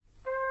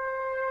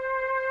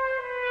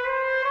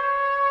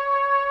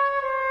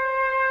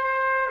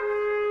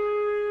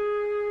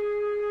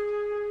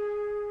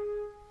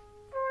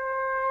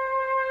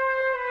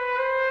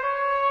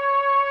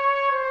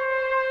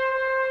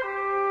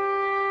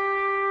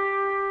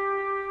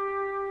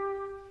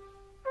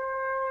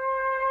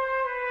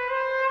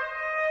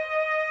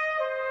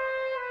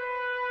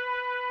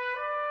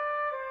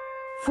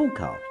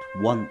Foucault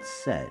once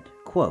said,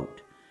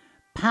 quote,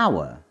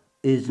 "Power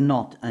is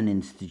not an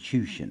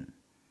institution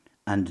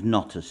and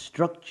not a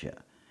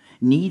structure,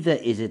 neither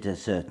is it a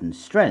certain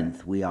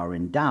strength we are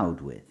endowed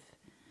with.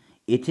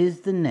 It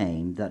is the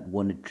name that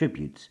one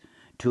attributes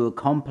to a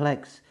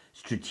complex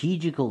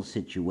strategical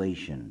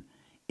situation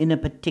in a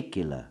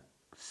particular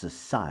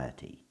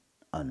society."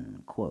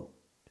 Unquote.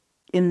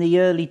 In the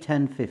early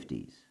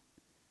 1050s,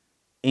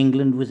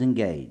 England was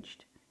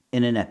engaged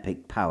in an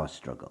epic power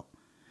struggle,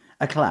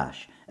 a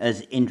clash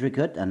as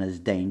intricate and as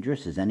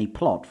dangerous as any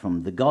plot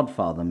from the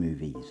Godfather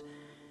movies.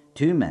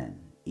 Two men,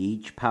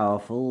 each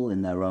powerful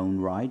in their own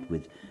right,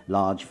 with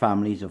large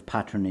families of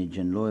patronage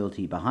and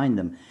loyalty behind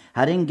them,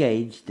 had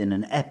engaged in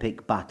an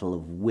epic battle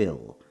of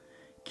will.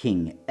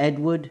 King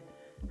Edward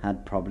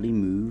had probably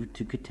moved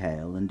to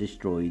curtail and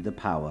destroy the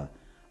power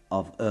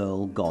of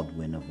Earl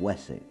Godwin of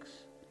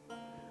Wessex.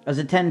 As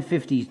the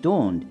 1050s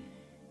dawned,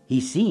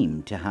 he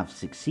seemed to have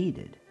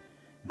succeeded.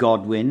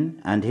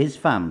 Godwin and his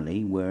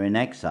family were in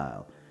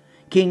exile.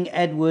 King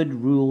Edward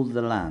ruled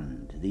the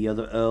land, the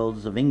other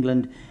earls of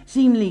England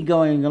seemingly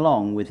going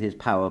along with his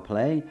power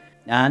play,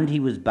 and he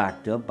was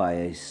backed up by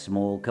a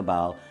small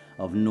cabal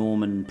of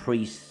Norman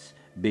priests,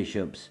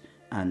 bishops,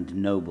 and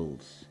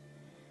nobles.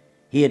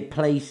 He had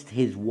placed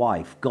his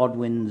wife,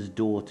 Godwin's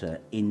daughter,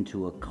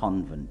 into a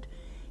convent.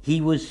 He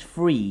was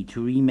free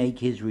to remake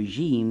his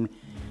regime,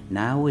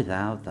 now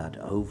without that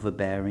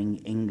overbearing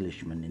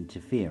Englishman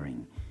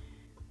interfering.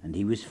 And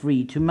he was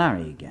free to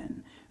marry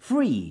again,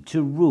 free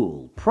to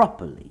rule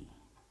properly.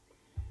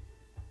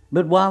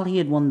 But while he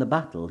had won the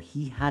battle,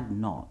 he had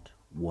not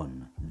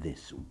won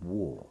this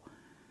war.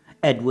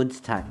 Edward's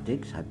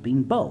tactics had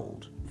been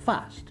bold,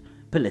 fast,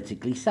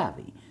 politically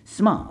savvy,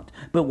 smart,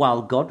 but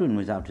while Godwin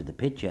was out of the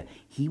picture,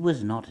 he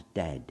was not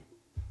dead.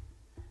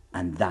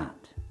 And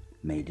that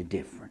made a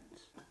difference.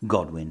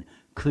 Godwin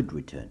could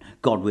return.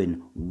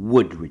 Godwin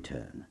would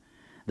return.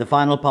 The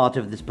final part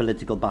of this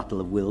political battle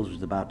of wills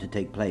was about to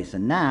take place,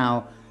 and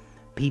now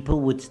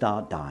people would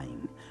start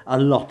dying. A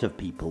lot of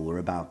people were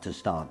about to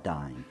start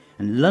dying.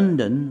 And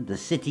London, the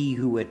city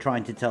who we're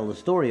trying to tell the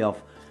story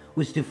of,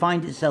 was to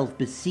find itself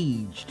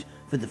besieged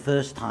for the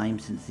first time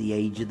since the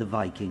age of the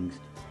Vikings.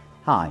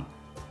 Hi,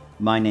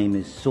 my name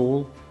is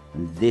Saul,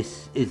 and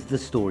this is The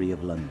Story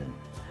of London,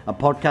 a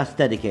podcast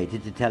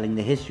dedicated to telling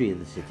the history of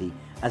the city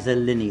as a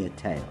linear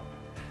tale.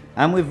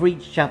 And we've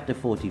reached chapter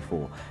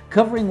 44,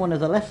 covering one of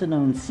the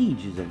lesser-known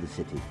sieges of the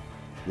city,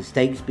 the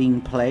stakes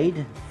being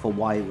played for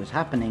why it was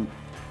happening,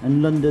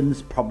 and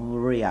London's probable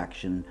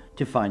reaction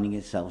to finding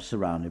itself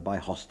surrounded by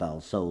hostile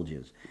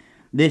soldiers.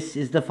 This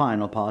is the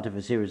final part of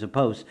a series of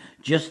posts,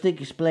 just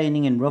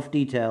explaining in rough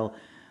detail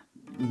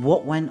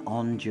what went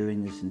on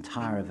during this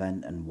entire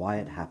event and why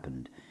it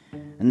happened.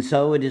 And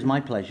so it is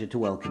my pleasure to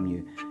welcome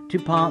you to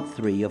part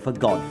 3 of a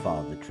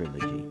Godfather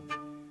trilogy,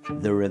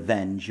 The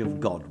Revenge of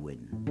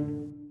Godwin.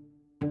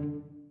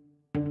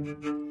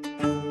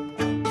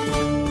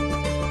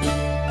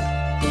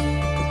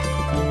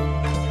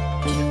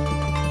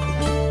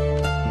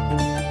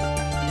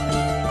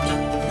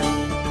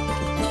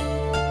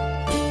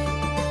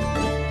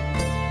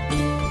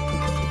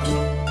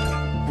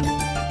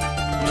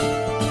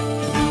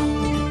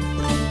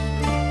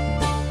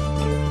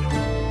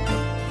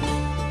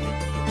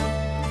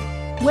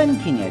 When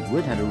King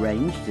Edward had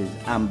arranged his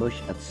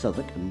ambush at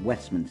Southwark and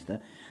Westminster,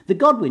 the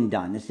Godwin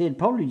dynasty had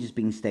probably just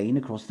been staying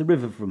across the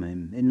river from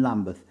him in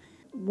Lambeth.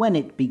 When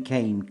it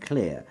became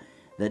clear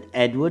that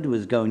Edward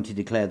was going to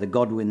declare the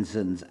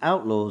Godwinsons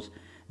outlaws,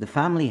 the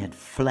family had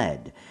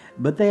fled,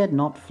 but they had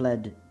not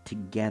fled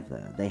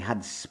together. They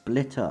had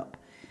split up,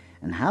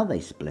 and how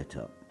they split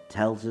up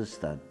tells us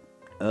that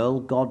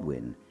Earl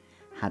Godwin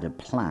had a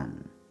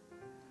plan.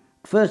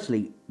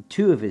 Firstly,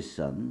 two of his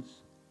sons,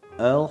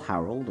 Earl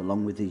Harold,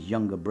 along with his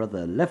younger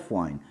brother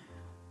Leofwine,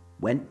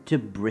 went to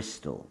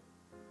Bristol.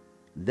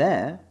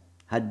 There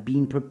had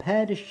been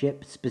prepared a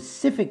ship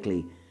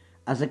specifically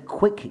as a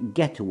quick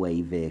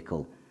getaway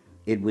vehicle.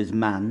 It was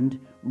manned,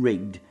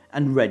 rigged,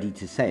 and ready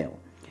to sail.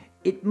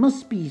 It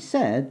must be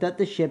said that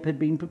the ship had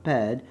been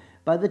prepared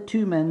by the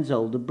two men's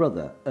older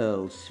brother,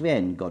 Earl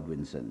Sven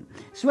Godwinson.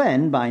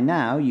 Sven, by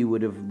now, you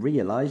would have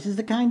realised, is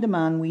the kind of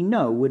man we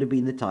know would have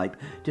been the type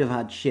to have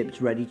had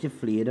ships ready to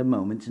flee at a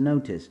moment's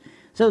notice.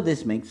 So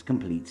this makes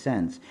complete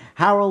sense.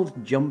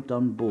 Harold jumped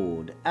on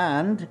board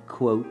and,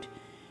 quote,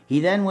 "He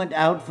then went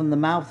out from the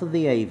mouth of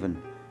the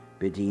Avon,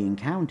 but he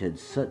encountered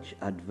such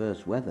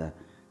adverse weather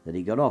that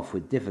he got off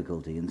with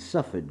difficulty and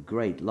suffered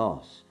great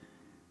loss.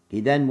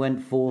 He then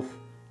went forth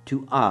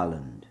to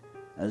Ireland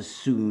as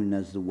soon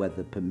as the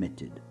weather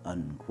permitted,"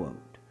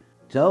 unquote.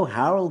 So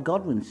Harold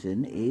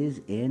Godwinson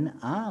is in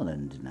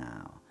Ireland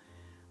now.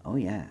 Oh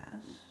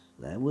yes,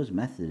 there was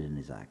method in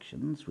his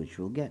actions, which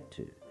we'll get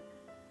to.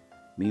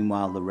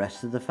 Meanwhile, the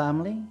rest of the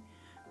family,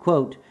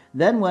 quote,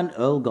 "Then went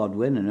Earl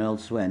Godwin and Earl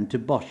Swen to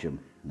Bosham,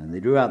 and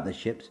they drew out their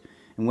ships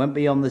and went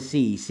beyond the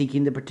sea,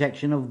 seeking the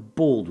protection of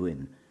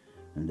Baldwin,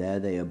 and there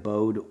they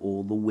abode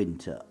all the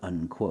winter,"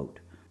 unquote.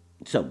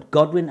 So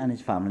Godwin and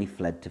his family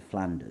fled to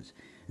Flanders.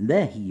 And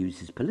there he used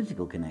his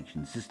political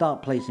connections to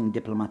start placing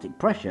diplomatic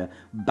pressure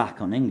back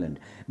on England.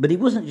 But he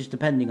wasn't just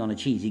depending on a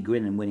cheesy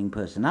grin and winning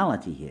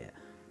personality here.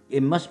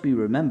 It must be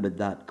remembered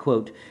that,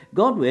 quote,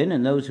 Godwin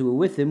and those who were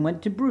with him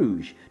went to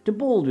Bruges, to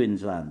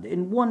Baldwin's land,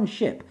 in one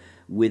ship,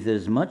 with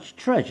as much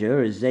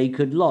treasure as they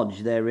could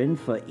lodge therein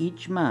for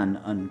each man,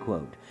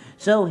 unquote.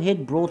 So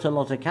he'd brought a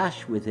lot of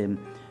cash with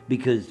him,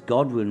 because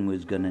Godwin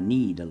was going to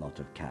need a lot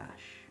of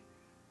cash.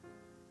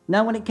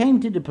 Now, when it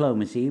came to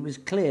diplomacy, it was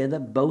clear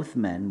that both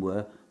men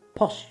were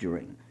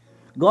posturing.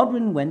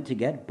 Godwin went to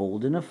get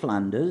Baldwin of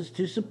Flanders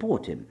to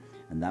support him,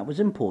 and that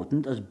was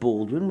important as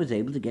Baldwin was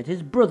able to get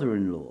his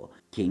brother-in-law,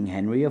 King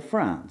Henry of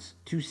France,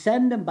 to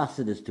send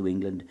ambassadors to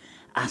England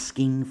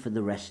asking for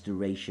the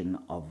restoration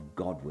of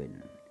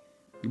Godwin.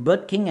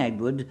 But King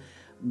Edward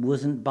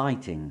wasn't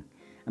biting,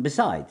 and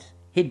besides,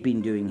 he'd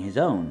been doing his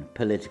own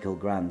political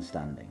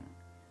grandstanding.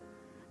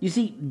 You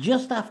see,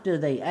 just after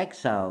they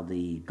exile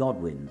the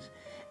Godwins,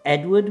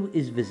 Edward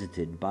is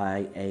visited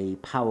by a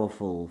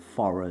powerful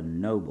foreign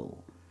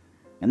noble.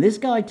 And this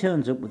guy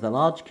turns up with a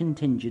large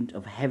contingent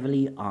of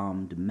heavily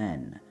armed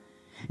men.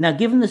 Now,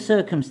 given the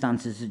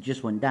circumstances that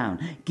just went down,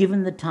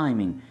 given the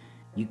timing,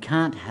 you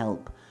can't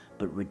help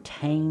but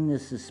retain the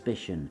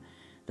suspicion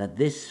that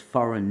this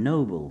foreign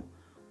noble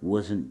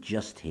wasn't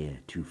just here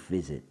to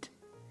visit.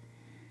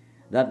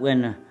 That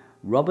when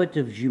Robert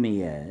of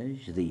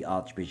Jumièges, the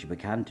Archbishop of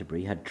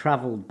Canterbury, had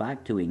travelled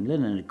back to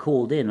England and had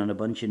called in on a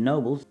bunch of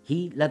nobles,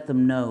 he let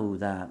them know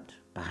that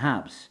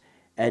perhaps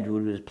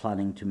Edward was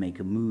planning to make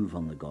a move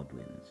on the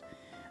Godwins.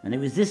 And it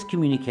was this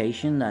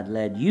communication that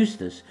led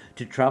Eustace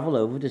to travel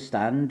over to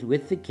stand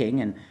with the king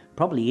and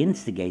probably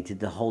instigated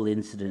the whole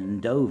incident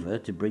in Dover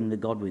to bring the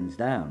Godwins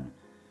down.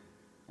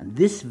 And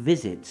this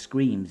visit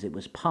screams it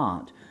was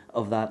part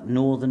of that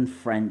northern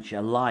French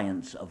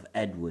alliance of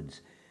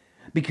Edward's.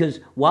 Because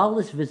while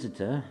this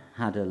visitor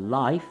had a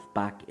life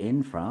back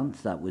in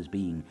France that was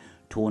being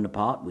torn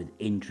apart with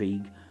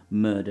intrigue,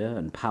 murder,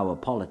 and power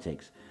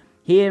politics,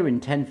 here in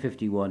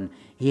 1051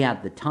 he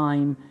had the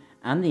time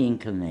and the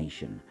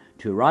inclination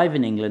to arrive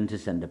in England to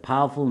send a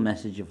powerful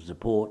message of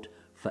support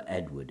for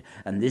Edward.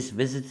 And this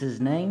visitor's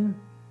name?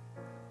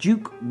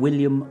 Duke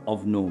William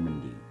of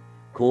Normandy,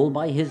 called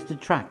by his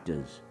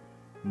detractors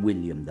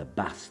William the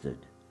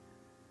Bastard.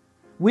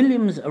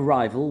 William's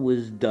arrival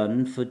was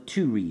done for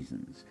two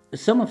reasons.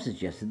 Some have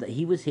suggested that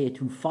he was here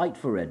to fight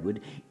for Edward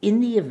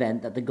in the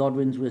event that the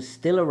Godwins were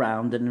still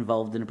around and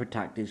involved in a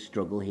protracted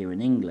struggle here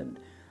in England,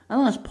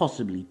 and that's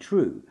possibly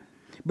true.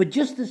 But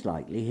just as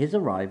likely, his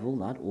arrival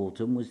that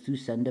autumn was to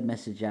send a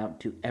message out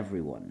to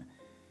everyone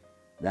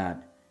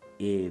that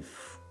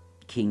if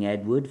King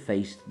Edward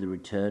faced the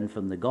return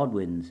from the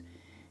Godwins,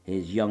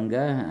 his younger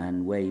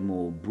and way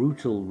more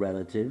brutal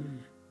relative,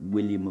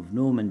 William of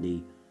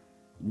Normandy,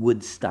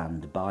 would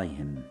stand by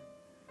him.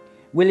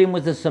 William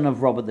was the son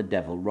of Robert the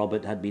Devil.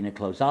 Robert had been a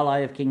close ally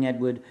of King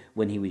Edward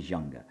when he was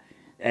younger.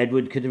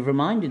 Edward could have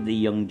reminded the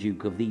young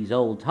Duke of these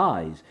old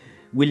ties.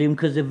 William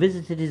could have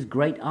visited his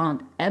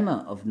great-aunt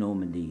Emma of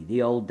Normandy.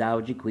 The old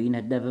Dowager Queen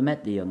had never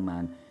met the young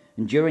man,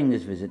 and during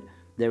this visit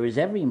there is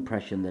every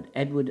impression that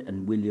Edward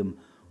and William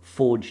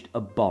forged a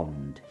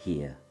bond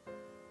here.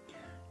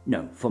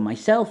 No, for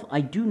myself,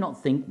 I do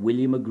not think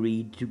William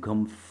agreed to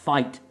come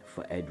fight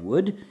for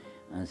Edward,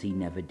 as he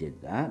never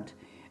did that,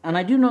 and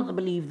I do not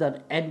believe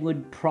that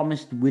Edward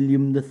promised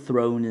William the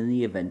throne in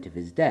the event of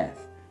his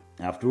death.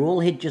 After all,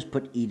 he'd just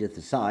put Edith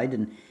aside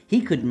and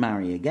he could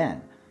marry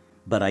again.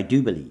 But I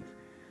do believe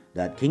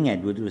that King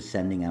Edward was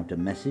sending out a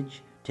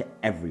message to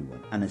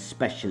everyone, and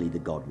especially the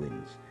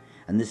Godwins,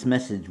 and this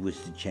message was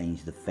to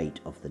change the fate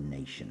of the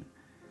nation.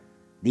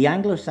 The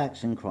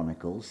Anglo-Saxon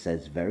Chronicle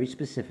says very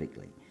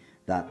specifically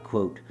that,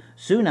 quote,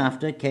 soon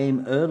after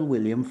came Earl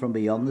William from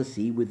beyond the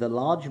sea with a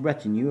large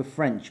retinue of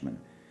Frenchmen,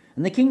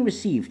 and the king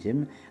received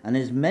him and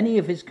as many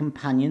of his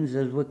companions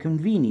as were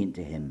convenient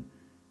to him,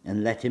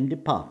 and let him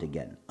depart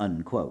again,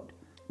 unquote.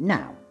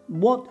 Now,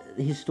 what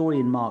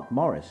historian Mark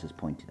Morris has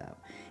pointed out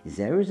is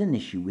there is an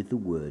issue with the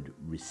word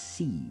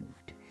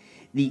received.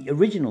 The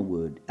original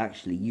word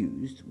actually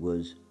used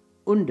was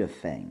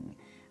underfeng,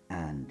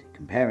 and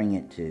comparing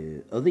it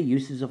to other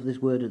uses of this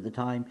word at the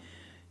time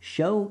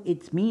show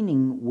its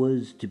meaning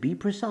was, to be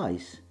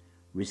precise,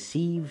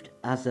 received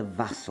as a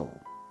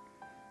vassal.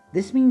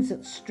 This means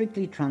that,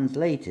 strictly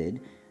translated,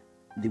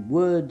 the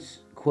words,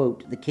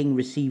 quote, the king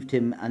received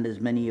him and as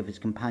many of his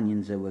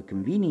companions as were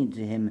convenient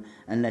to him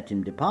and let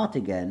him depart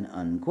again,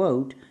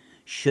 unquote,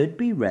 should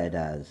be read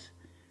as,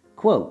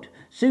 quote,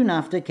 soon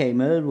after came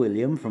Earl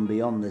William from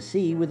beyond the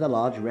sea with a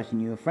large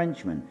retinue of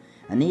Frenchmen,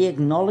 and he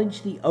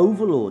acknowledged the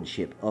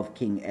overlordship of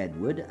King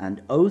Edward,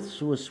 and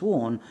oaths were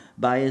sworn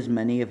by as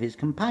many of his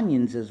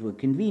companions as were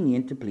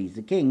convenient to please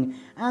the king,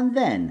 and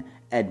then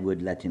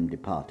Edward let him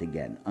depart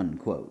again,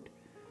 unquote.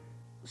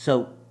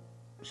 So,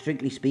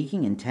 strictly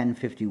speaking, in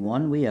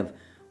 1051 we have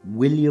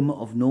William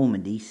of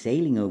Normandy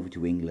sailing over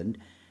to England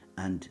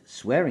and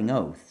swearing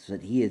oaths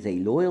that he is a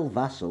loyal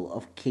vassal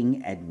of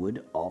King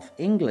Edward of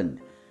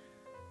England.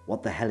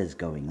 What the hell is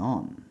going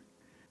on?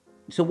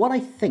 So what I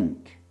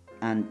think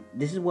And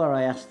this is where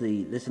I ask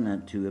the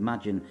listener to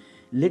imagine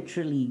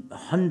literally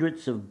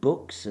hundreds of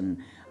books and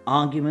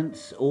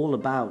arguments all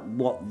about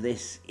what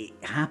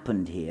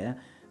happened here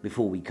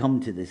before we come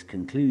to this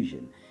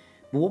conclusion.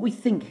 But what we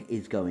think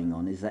is going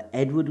on is that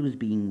Edward was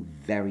being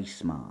very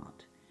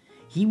smart.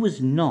 He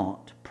was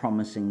not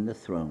promising the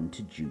throne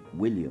to Duke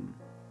William.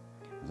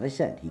 As I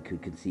said, he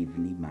could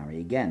conceivably marry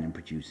again and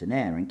produce an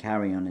heir and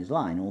carry on his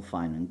line, all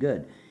fine and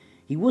good.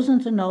 He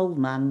wasn't an old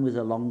man with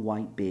a long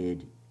white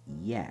beard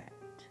yet.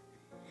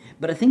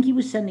 But I think he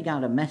was sending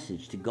out a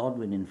message to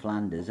Godwin in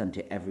Flanders and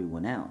to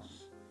everyone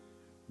else.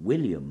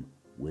 William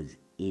was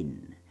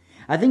in.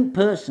 I think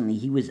personally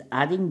he was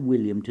adding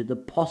William to the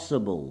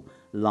possible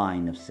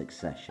line of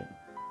succession.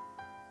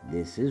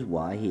 This is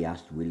why he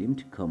asked William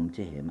to come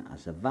to him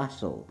as a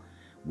vassal.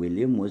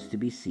 William was to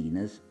be seen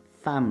as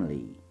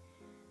family.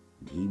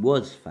 And he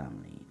was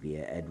family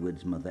via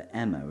Edward's mother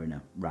Emma in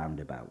a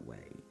roundabout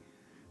way.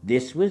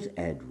 This was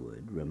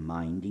Edward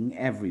reminding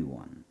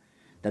everyone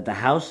that the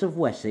House of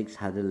Wessex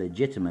had a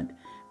legitimate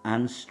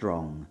and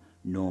strong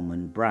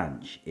Norman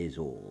branch is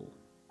all.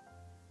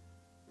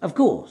 Of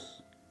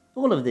course,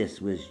 all of this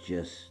was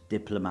just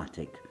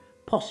diplomatic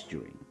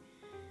posturing,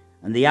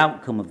 and the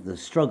outcome of the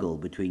struggle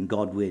between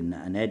Godwin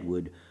and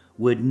Edward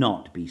would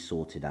not be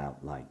sorted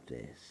out like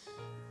this.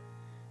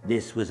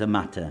 This was a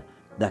matter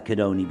that could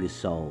only be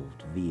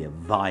solved via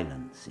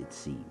violence, it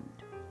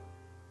seemed.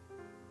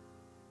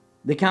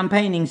 The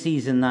campaigning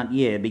season that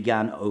year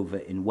began over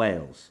in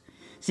Wales.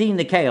 Seeing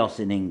the chaos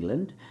in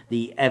England,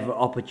 the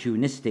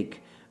ever-opportunistic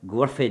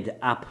Gwrfyd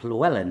ap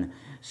Llywelyn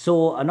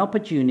saw an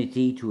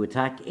opportunity to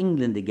attack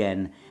England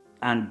again,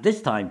 and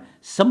this time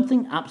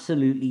something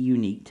absolutely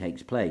unique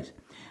takes place.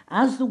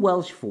 As the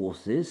Welsh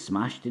forces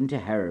smashed into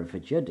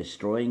Herefordshire,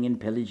 destroying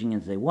and pillaging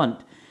as they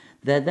want,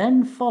 there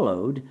then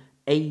followed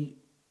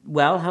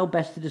how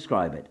best to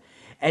describe it?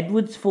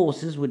 Edward's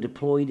forces were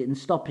deployed in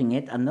stopping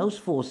it, and those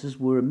forces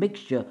were a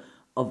mixture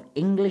of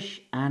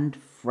English and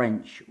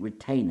French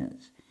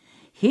retainers.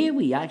 Here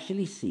we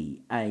actually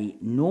see a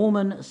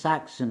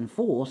Norman-Saxon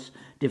force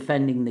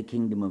defending the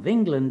Kingdom of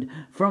England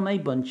from a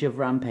bunch of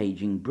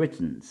rampaging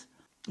Britons,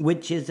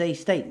 which is a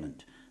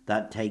statement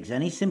that takes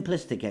any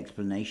simplistic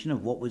explanation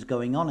of what was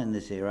going on in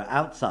this era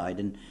outside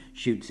and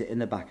shoots it in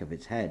the back of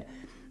its head.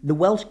 The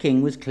Welsh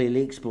king was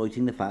clearly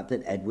exploiting the fact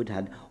that Edward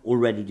had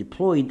already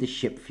deployed the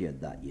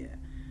Shipfjord that year,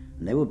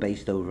 and they were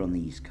based over on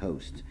the east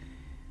coast.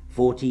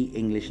 40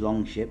 English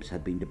longships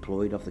had been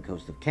deployed off the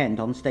coast of Kent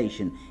on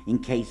station in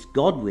case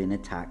Godwin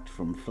attacked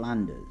from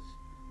Flanders.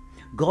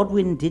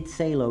 Godwin did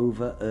sail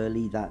over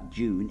early that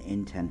June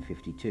in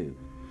 1052.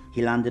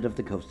 He landed off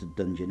the coast of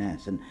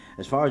Dungeness, and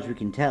as far as we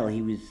can tell,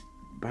 he was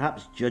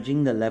perhaps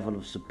judging the level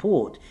of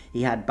support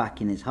he had back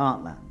in his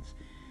heartlands.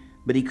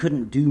 But he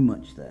couldn't do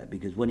much there,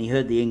 because when he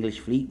heard the English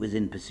fleet was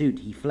in pursuit,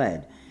 he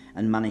fled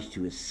and managed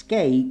to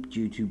escape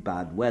due to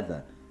bad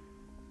weather.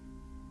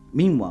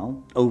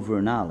 Meanwhile, over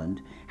in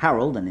Ireland,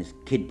 Harold and his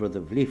kid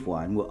brother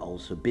Llywelyn were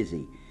also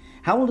busy.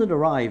 Harold had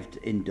arrived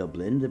in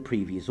Dublin the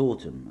previous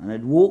autumn and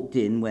had walked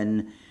in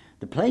when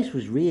the place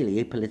was really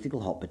a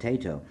political hot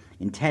potato.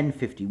 In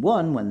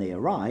 1051, when they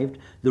arrived,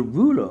 the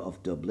ruler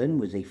of Dublin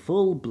was a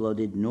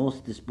full-blooded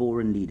Norse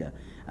Diasporan leader,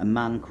 a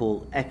man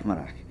called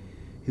Ecgmarach,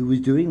 who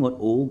was doing what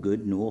all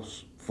good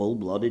Norse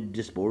full-blooded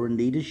Diasporan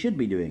leaders should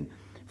be doing.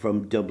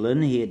 From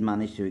Dublin, he had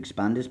managed to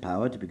expand his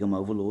power to become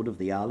overlord of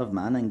the Isle of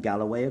Man and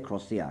Galloway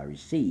across the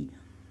Irish Sea.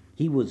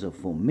 He was a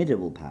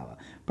formidable power,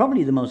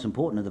 probably the most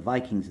important of the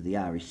Vikings of the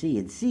Irish Sea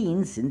had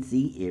seen since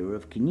the era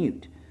of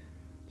Canute.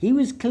 He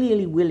was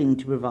clearly willing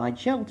to provide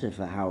shelter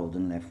for Harold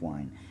and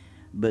Llywelyn,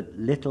 but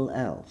little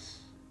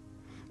else.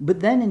 But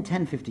then in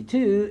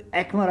 1052,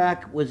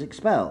 Ecgmarach was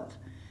expelled,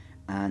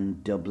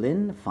 and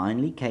Dublin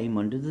finally came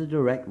under the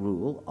direct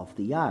rule of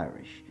the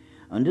Irish,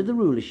 under the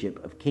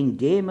rulership of King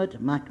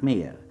Diarmaid mac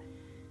Mair,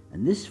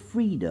 and this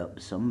freed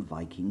up some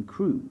Viking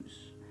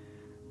crews.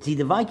 See,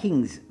 the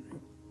Vikings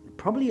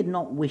probably had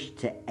not wished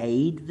to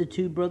aid the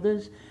two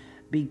brothers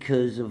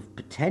because of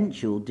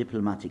potential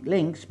diplomatic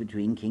links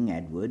between King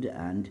Edward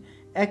and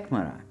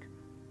Ecgmarach.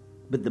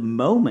 But the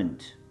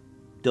moment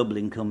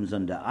Dublin comes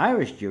under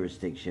Irish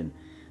jurisdiction,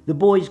 the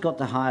boys got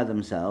to hire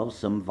themselves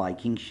some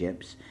Viking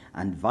ships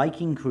and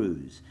Viking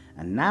crews,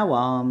 and now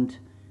armed,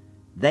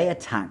 they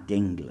attacked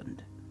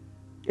England.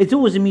 It's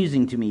always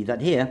amusing to me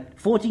that here,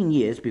 14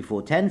 years before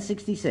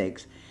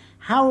 1066,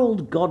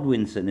 Harold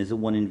Godwinson is the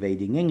one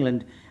invading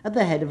England at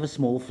the head of a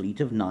small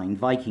fleet of 9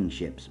 Viking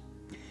ships.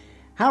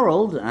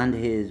 Harold and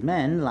his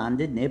men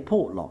landed near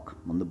Portlock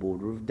on the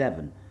border of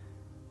Devon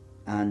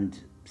and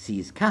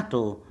seized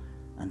cattle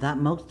and that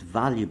most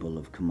valuable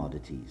of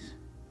commodities,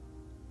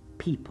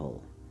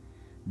 people.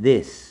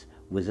 This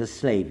was a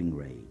slaving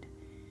raid.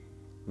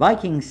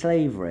 Viking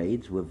slave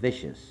raids were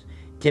vicious.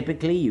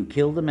 Typically, you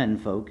kill the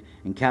menfolk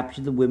and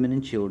capture the women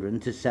and children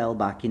to sell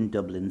back in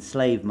Dublin's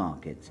slave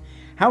markets.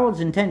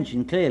 Harold's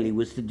intention clearly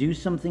was to do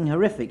something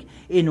horrific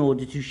in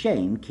order to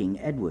shame King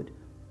Edward.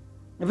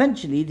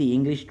 Eventually, the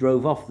English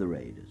drove off the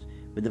raiders,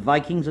 but the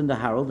Vikings under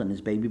Harold and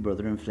his baby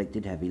brother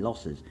inflicted heavy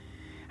losses.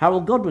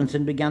 Harold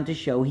Godwinson began to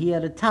show he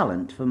had a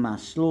talent for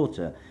mass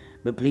slaughter,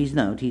 but please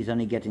note he's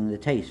only getting the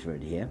taste for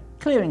it here,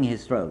 clearing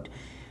his throat.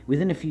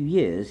 Within a few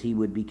years he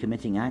would be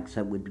committing acts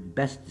that would be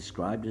best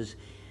described as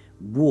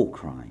war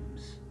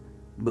crimes,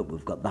 but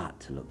we've got that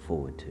to look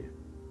forward to.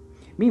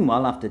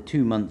 Meanwhile, after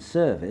 2 months'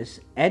 service,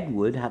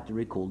 Edward had to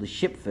recall the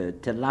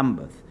Shipford to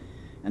Lambeth,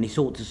 and he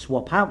sought to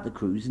swap out the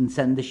crews and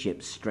send the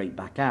ships straight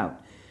back out.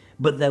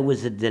 But there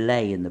was a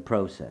delay in the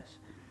process.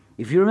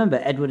 If you remember,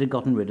 Edward had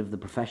gotten rid of the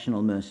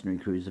professional mercenary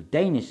crews of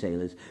Danish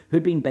sailors who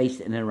had been based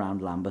in and around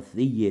Lambeth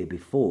the year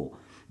before.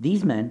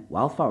 These men,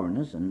 while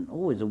foreigners, and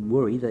always a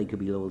worry they could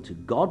be loyal to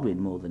Godwin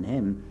more than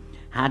him,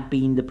 had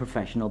been the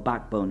professional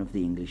backbone of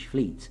the English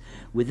fleets.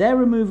 With their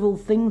removal,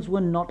 things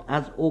were not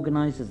as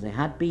organised as they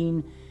had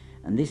been,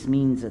 and this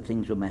means that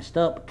things were messed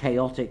up,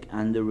 chaotic,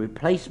 and the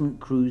replacement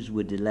crews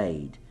were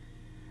delayed.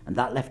 And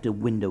that left a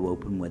window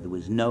open where there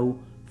was no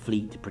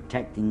fleet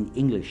protecting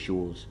English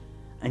shores,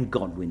 and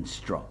Godwin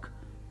struck.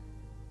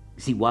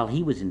 See, while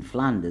he was in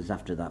Flanders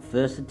after that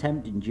first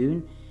attempt in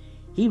June,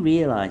 he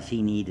realised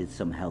he needed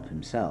some help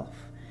himself.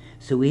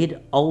 So he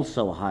had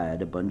also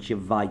hired a bunch of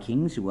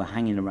Vikings who were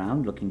hanging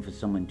around looking for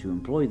someone to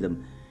employ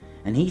them,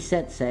 and he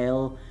set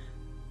sail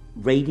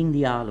raiding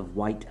the Isle of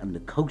Wight and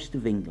the coast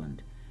of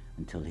England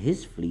until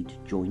his fleet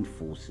joined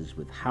forces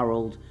with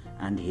Harold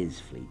and his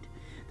fleet.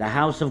 The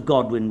House of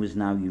Godwin was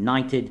now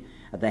united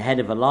at the head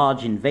of a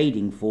large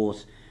invading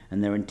force,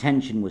 and their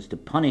intention was to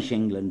punish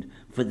England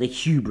for the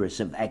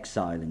hubris of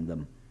exiling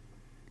them.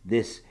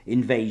 This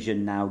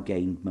invasion now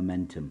gained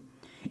momentum.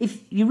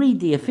 If you read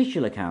the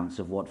official accounts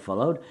of what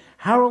followed,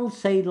 Harold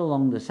sailed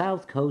along the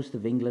south coast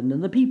of England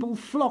and the people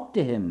flocked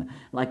to him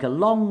like a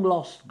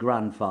long-lost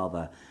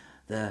grandfather.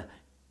 The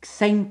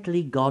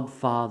saintly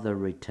Godfather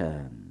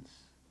returns.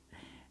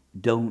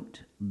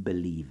 Don't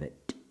believe it.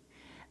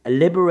 A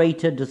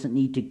liberator doesn't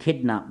need to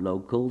kidnap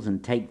locals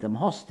and take them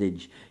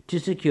hostage to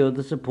secure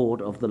the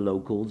support of the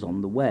locals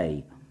on the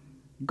way.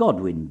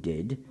 Godwin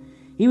did.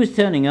 He was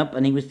turning up,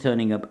 and he was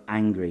turning up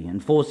angry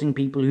and forcing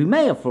people who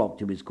may have flocked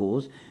to his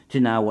cause to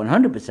now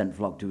 100%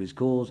 flock to his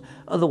cause,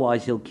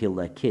 otherwise he'll kill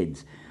their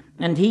kids.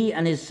 And he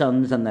and his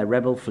sons and their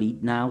rebel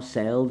fleet now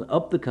sailed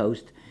up the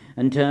coast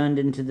and turned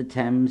into the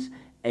Thames,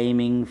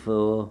 aiming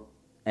for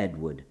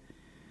Edward.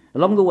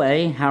 Along the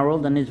way,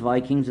 Harold and his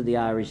Vikings of the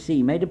Irish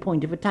Sea made a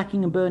point of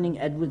attacking and burning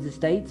Edward's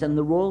estates and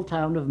the royal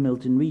town of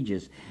Milton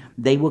Regis.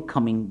 They were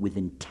coming with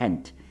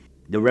intent.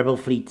 The rebel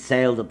fleet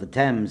sailed up the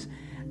Thames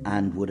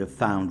and would have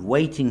found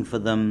waiting for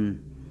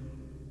them,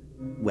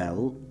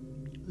 well,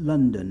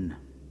 London.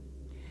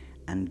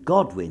 And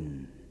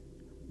Godwin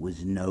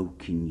was no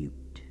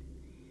Canute.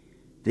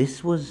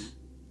 This was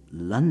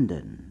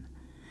London.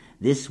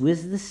 This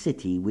was the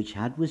city which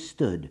had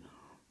withstood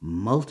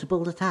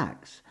multiple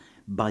attacks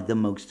by the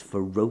most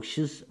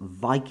ferocious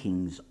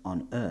Vikings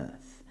on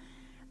earth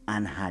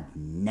and had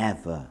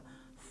never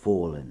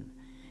fallen.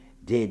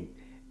 Did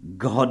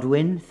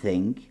Godwin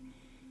think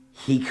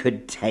he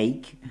could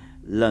take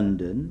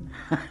London?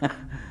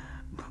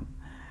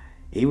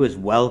 He was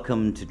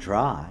welcome to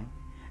try.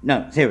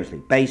 No,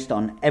 seriously, based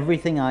on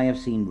everything I have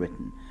seen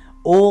written,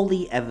 all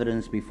the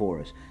evidence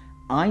before us,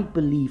 I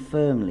believe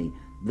firmly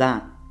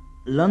that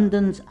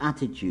London's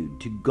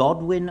attitude to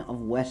Godwin of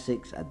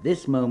Wessex at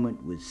this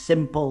moment was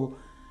simple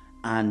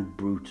and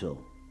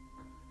brutal.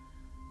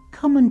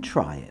 Come and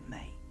try it,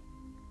 mate.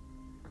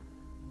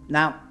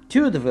 Now,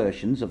 two of the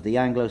versions of the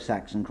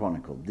Anglo-Saxon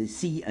Chronicle, the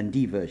C and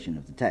D version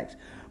of the text,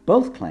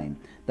 both claim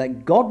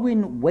that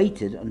Godwin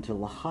waited until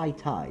the high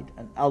tide,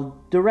 and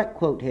I'll direct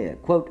quote here,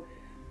 quote,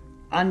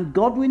 "And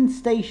Godwin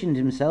stationed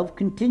himself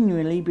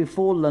continually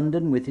before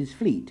London with his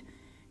fleet,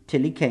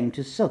 till he came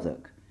to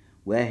Southwark,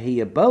 where he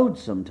abode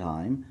some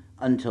time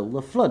until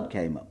the flood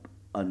came up,"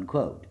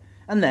 unquote.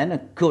 And then,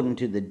 according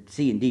to the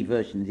C and D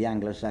version of the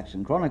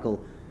Anglo-Saxon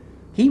Chronicle,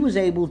 he was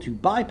able to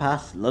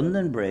bypass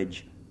London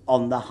Bridge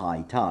on the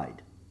high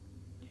tide.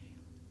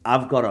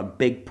 I've got a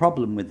big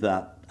problem with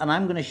that, and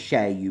I'm going to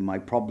share you my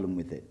problem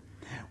with it.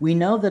 We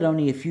know that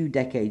only a few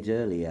decades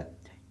earlier,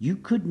 you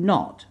could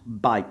not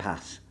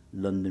bypass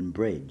London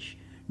Bridge,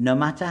 no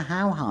matter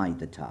how high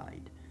the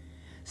tide.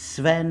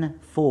 Sven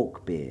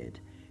Forkbeard,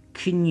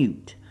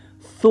 Canute,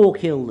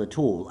 Thorkild the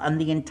Tall, and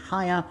the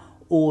entire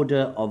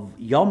order of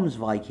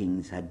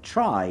Jomsvikings had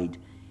tried,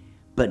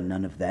 but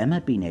none of them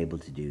had been able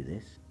to do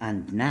this.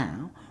 And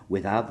now,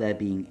 without there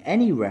being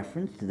any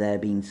reference to there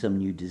being some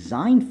new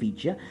design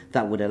feature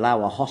that would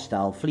allow a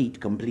hostile fleet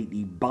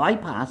completely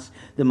bypass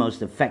the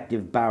most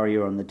effective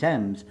barrier on the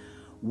Thames,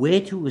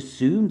 we're to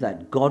assume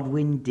that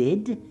Godwin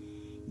did?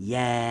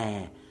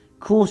 Yeah,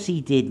 course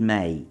he did,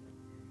 mate.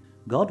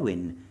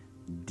 Godwin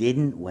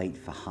didn't wait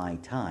for high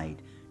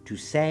tide to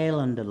sail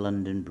under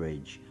London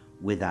Bridge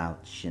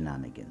without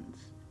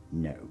shenanigans.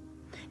 No.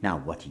 Now,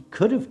 what he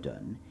could have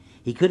done,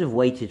 he could have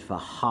waited for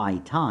high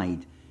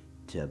tide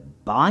to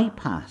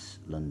bypass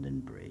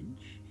London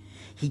Bridge.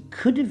 He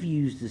could have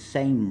used the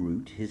same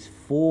route his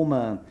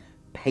former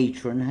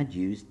patron had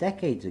used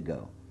decades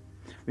ago.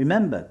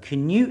 Remember,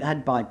 Canute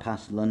had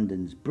bypassed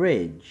London's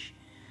bridge,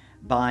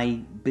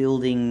 by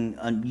building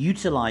and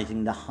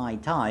utilising the high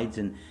tides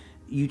and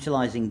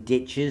utilising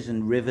ditches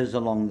and rivers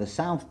along the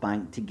south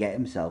bank to get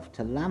himself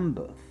to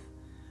Lambeth.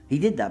 He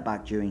did that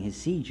back during his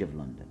siege of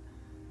London.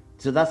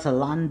 So that's a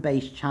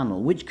land-based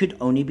channel which could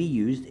only be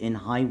used in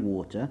high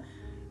water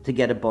to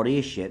get a body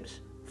of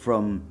ships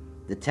from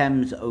the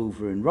Thames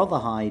over in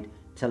Rotherhithe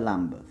to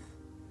Lambeth.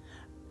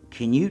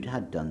 Canute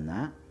had done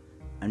that,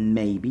 and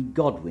maybe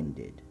Godwin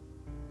did.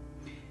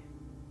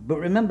 But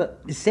remember,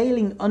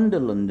 sailing under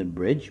London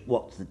Bridge,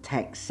 what the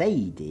texts say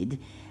he did,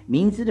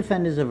 means the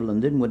defenders of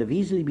London would have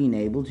easily been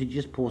able to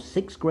just pour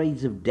 6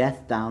 grades of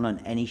death down on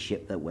any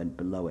ship that went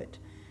below it.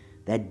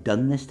 They'd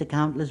done this to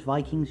countless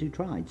Vikings who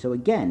tried. So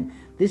again,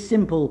 this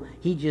simple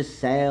 "he just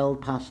sailed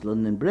past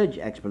London Bridge"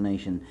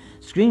 explanation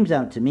screams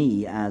out to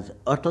me as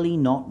utterly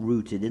not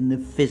rooted in the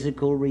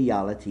physical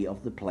reality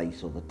of the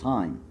place or the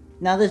time.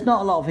 Now, there's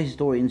not a lot of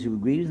historians who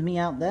agree with me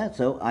out there,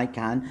 so I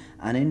can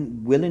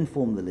and will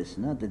inform the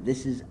listener that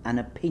this is an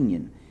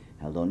opinion,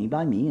 held only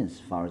by me as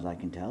far as I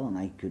can tell, and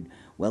I could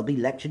well be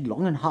lectured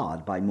long and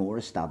hard by more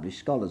established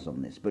scholars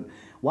on this. But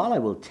while I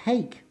will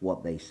take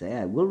what they say,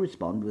 I will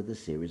respond with a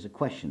series of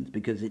questions,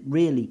 because it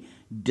really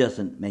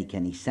doesn't make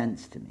any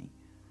sense to me.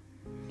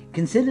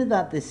 Consider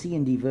that the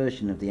C&D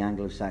version of the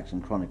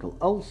Anglo-Saxon Chronicle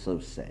also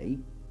say,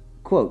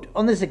 quote,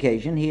 "On this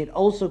occasion he had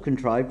also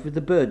contrived with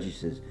the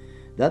burgesses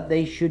that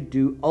they should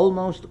do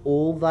almost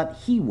all that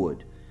he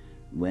would.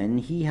 When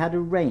he had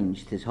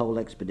arranged his whole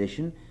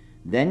expedition,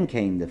 then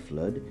came the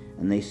flood,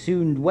 and they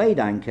soon weighed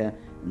anchor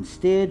and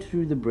steered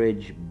through the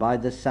bridge by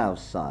the south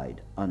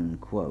side,"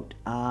 unquote.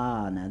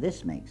 Now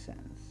this makes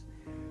sense.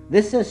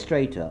 This says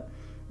straight up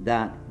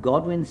that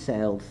Godwin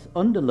sailed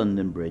under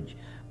London Bridge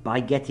by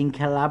getting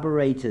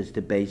collaborators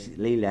to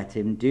basically let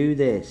him do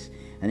this,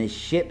 and his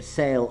ships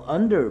sail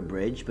under a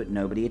bridge but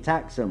nobody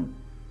attacks them.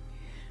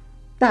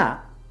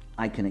 That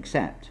I can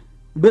accept.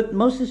 But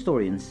most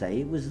historians say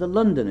it was the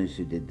Londoners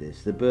who did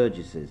this, the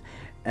burgesses,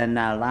 and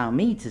now allow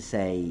me to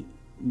say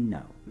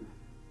no.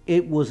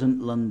 It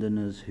wasn't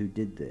Londoners who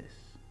did this.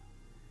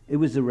 It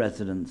was the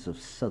residents of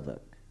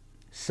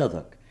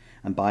Southwark,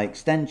 and by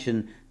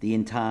extension the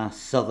entire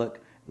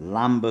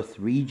Southwark-Lambeth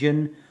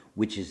region,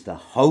 which is the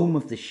home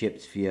of the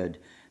ship's feud,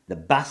 the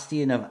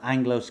bastion of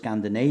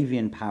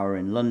Anglo-Scandinavian power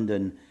in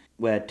London,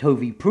 where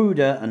Tovey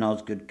Pruder and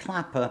Osgood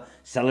Clapper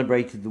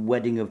celebrated the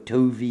wedding of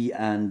Tovey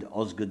and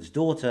Osgood's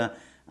daughter,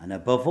 and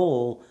above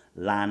all,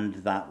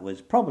 land that was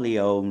probably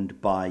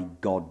owned by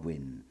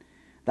Godwin.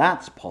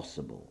 That's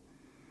possible.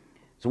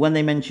 So when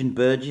they mention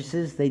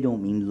burgesses, they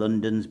don't mean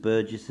London's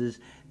burgesses,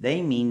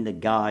 they mean the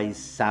guys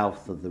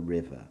south of the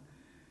river.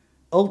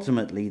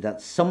 Ultimately,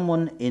 that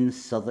someone in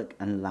Southwark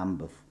and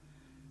Lambeth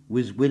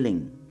was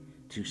willing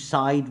to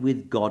side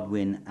with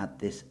Godwin at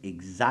this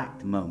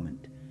exact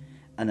moment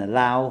and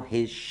allow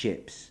his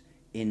ships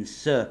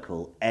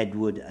encircle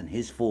Edward and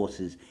his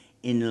forces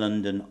in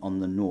London on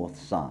the north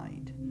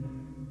side.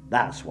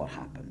 That's what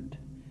happened.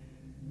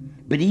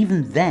 But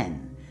even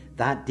then,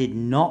 that did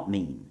not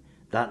mean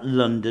that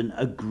London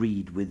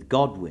agreed with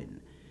Godwin.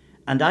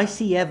 And I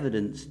see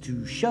evidence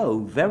to show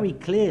very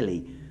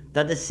clearly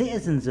that the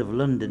citizens of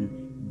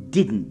London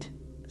didn't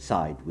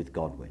side with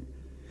Godwin.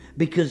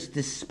 Because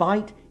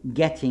despite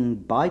getting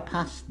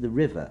bypassed the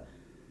river,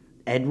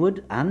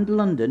 Edward and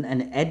London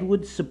and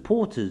Edward's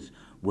supporters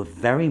were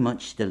very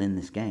much still in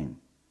this game.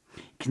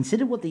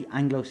 Consider what the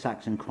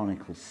Anglo-Saxon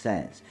Chronicle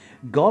says.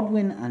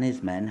 Godwin and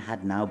his men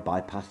had now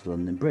bypassed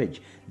London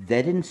Bridge.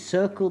 They'd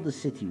encircled the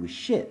city with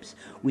ships,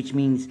 which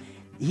means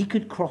he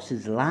could cross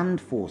his land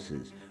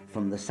forces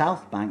from the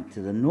south bank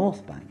to the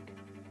north bank.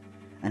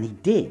 And he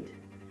did.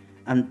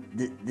 And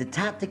the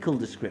tactical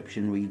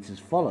description reads as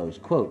follows,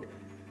 quote,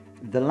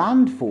 "The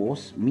land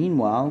force,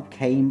 meanwhile,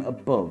 came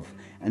above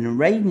and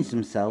arranged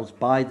themselves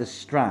by the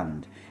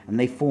strand, and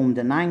they formed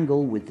an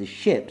angle with the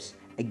ships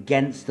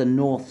against the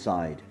north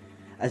side,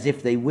 as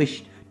if they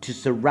wished to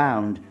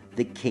surround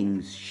the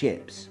king's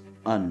ships,"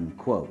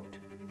 unquote.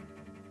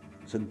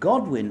 So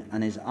Godwin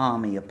and his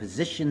army are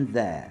positioned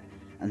there,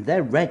 and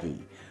they're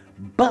ready.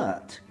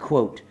 But,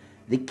 quote,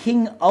 "the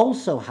king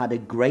also had a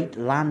great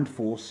land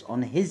force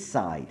on his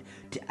side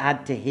to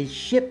add to his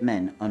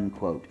shipmen,"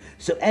 unquote.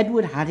 So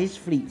Edward had his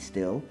fleet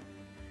still,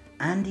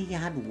 and he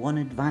had one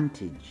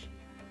advantage.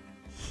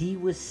 He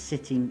was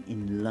sitting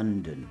in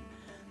London,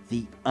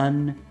 the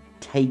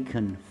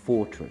untaken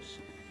fortress,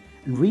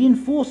 and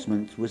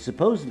reinforcements were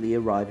supposedly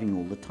arriving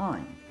all the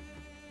time.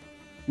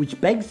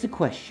 Which begs the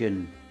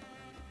question,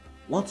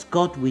 what's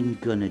Godwin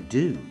gonna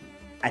do?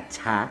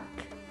 Attack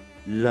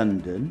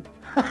London?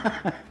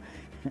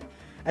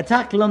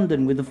 Attack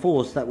London with a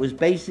force that was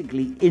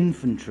basically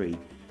infantry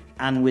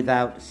and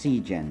without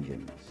siege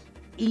engines.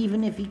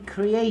 Even if he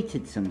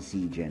created some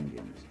siege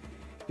engines.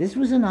 This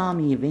was an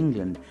army of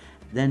England.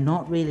 They're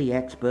not really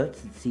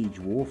experts at siege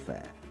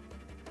warfare.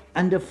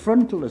 And a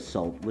frontal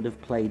assault would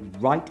have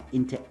played right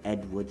into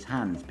Edward's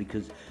hands,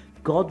 because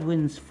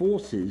Godwin's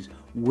forces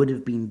would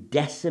have been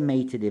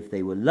decimated if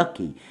they were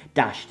lucky,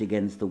 dashed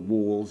against the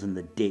walls and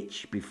the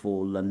ditch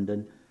before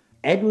London.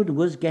 Edward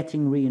was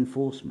getting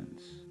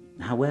reinforcements.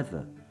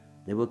 However,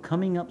 They were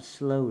coming up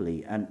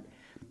slowly, and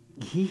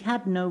he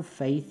had no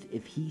faith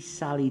if he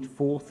sallied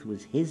forth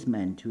with his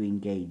men to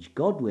engage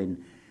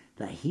Godwin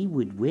that he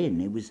would win.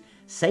 It was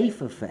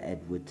safer for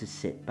Edward to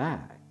sit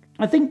back.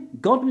 I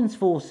think Godwin's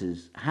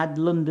forces had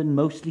London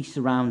mostly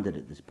surrounded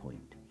at this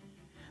point,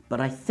 but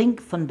I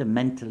think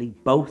fundamentally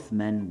both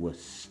men were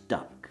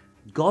stuck.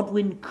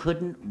 Godwin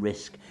couldn't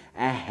risk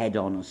a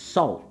head-on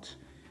assault,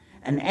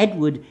 and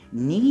Edward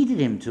needed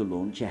him to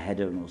launch a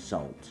head-on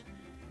assault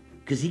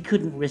because he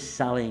couldn't risk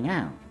sallying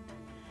out.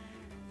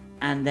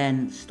 And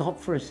then stop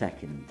for a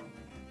second.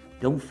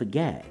 Don't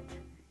forget,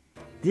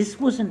 this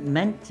wasn't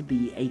meant to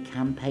be a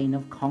campaign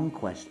of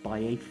conquest by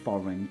a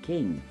foreign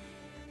king.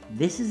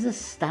 This is a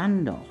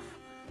standoff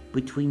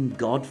between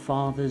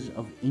godfathers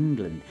of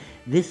England.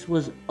 This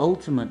was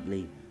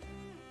ultimately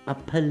a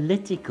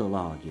political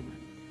argument.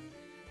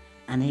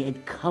 And it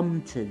had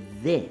come to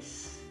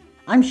this.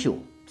 I'm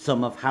sure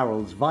some of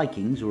Harold's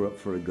Vikings were up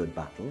for a good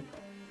battle,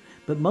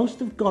 but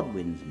most of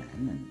Godwin's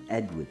men and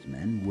Edward's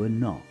men were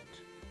not.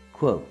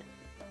 Quote,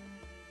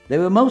 "They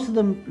were most of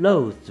them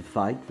loath to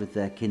fight with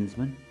their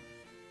kinsmen,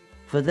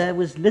 for there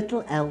was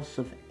little else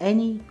of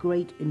any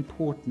great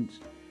importance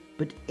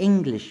but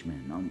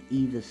Englishmen on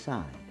either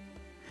side,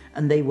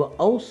 and they were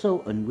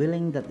also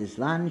unwilling that this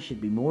land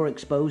should be more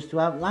exposed to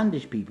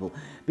outlandish people,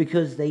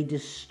 because they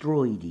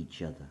destroyed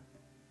each other.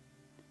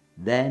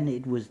 Then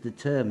it was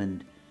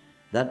determined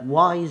that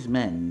wise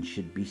men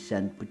should be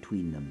sent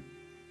between them,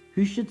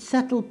 who should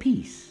settle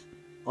peace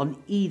on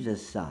either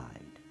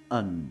side."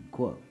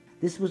 Unquote.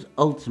 This was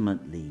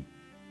ultimately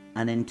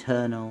an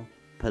internal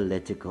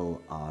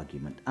political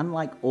argument.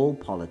 Unlike all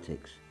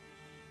politics,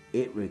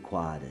 it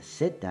required a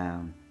sit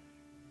down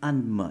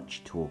and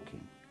much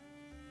talking.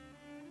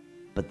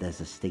 But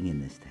there's a sting in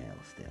this tale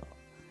still.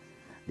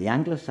 The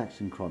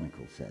Anglo-Saxon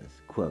Chronicle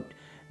says, quote,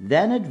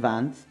 "Then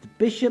advanced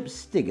Bishop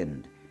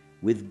Stigand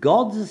with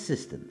God's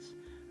assistance,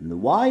 and the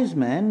wise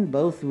men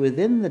both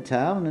within the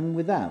town and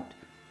without,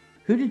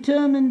 who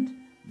determined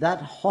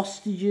that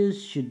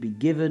hostages should be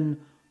given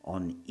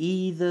on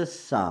either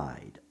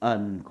side."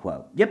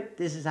 Unquote. Yep,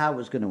 this is how it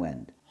was going to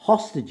end.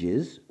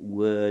 Hostages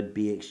would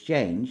be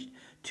exchanged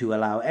to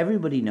allow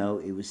everybody know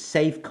it was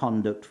safe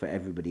conduct for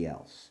everybody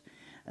else.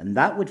 And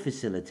that would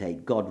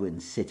facilitate Godwin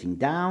sitting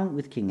down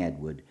with King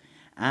Edward,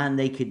 and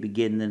they could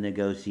begin the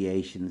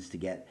negotiations to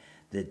get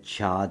the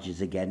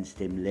charges against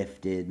him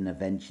lifted and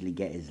eventually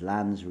get his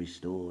lands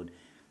restored.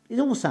 It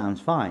all sounds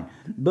fine,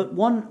 but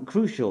one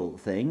crucial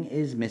thing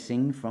is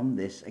missing from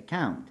this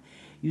account.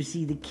 You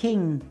see, the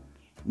king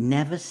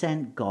never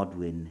sent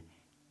Godwin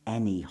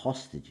any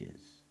hostages.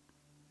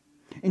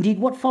 Indeed,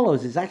 what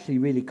follows is actually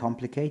really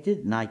complicated,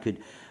 and I could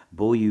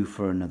bore you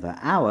for another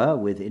hour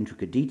with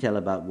intricate detail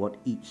about what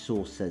each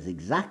source says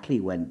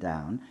exactly went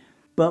down,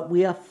 but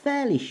we are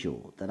fairly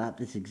sure that at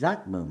this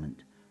exact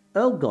moment,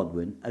 Earl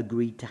Godwin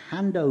agreed to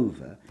hand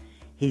over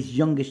his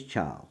youngest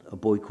child, a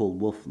boy called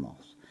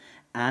Wulfnoth,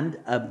 and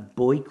a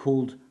boy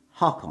called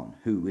Hakon,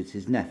 who was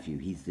his nephew.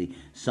 He's the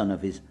son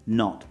of his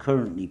not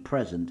currently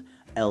present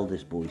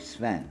eldest boy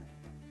Sven.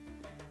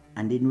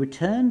 And in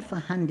return for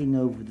handing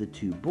over the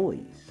two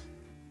boys,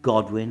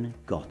 Godwin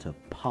got a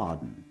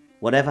pardon.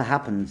 Whatever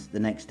happens the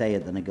next day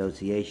at the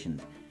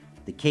negotiations,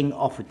 the king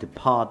offered to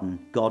pardon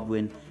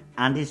Godwin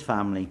and his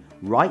family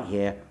right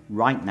here,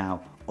 right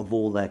now, of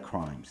all their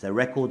crimes. Their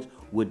records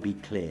would be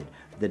cleared.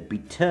 They'd be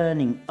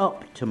turning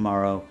up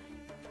tomorrow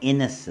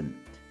innocent.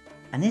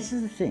 And this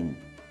is the thing.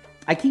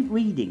 I keep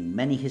reading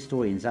many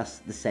historians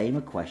ask the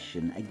same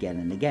question again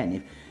and again.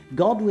 If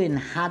Godwin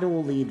had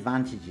all the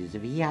advantages,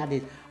 if he had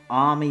his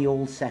army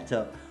all set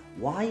up,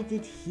 why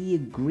did he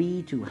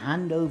agree to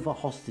hand over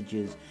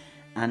hostages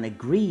and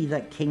agree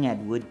that King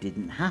Edward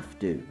didn't have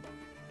to?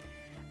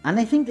 And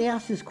I think they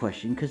ask this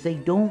question because they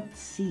don't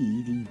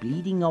see the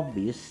bleeding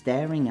obvious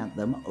staring at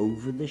them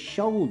over the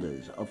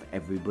shoulders of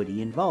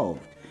everybody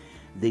involved.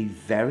 The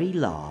very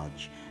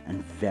large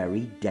and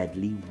very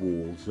deadly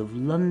walls of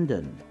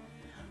London.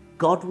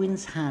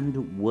 Godwin's hand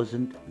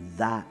wasn't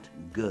that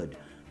good.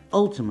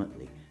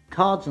 Ultimately,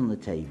 cards on the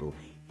table,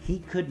 he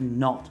could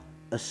not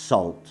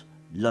assault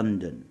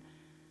London.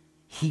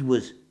 He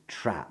was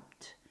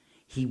trapped.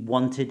 He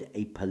wanted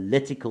a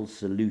political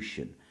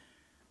solution,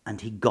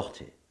 and he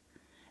got it.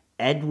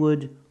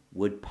 Edward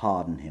would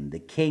pardon him. The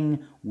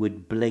king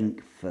would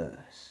blink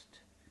first.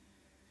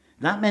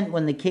 That meant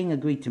when the king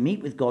agreed to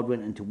meet with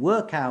Godwin and to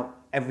work out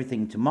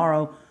everything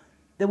tomorrow,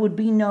 there would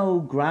be no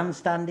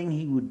grandstanding.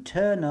 He would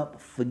turn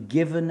up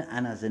forgiven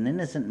and as an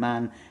innocent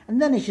man,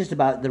 and then it's just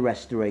about the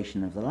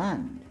restoration of the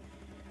land.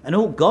 And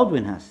all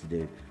Godwin has to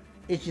do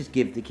is just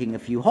give the king a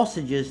few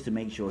hostages to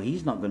make sure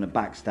he's not going to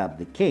backstab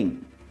the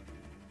king.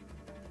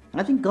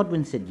 I think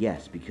Godwin said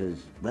yes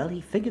because, well, he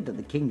figured that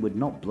the king would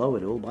not blow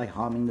it all by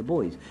harming the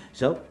boys.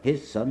 So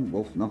his son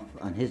Wulfnoth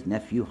and his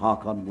nephew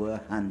Hakon were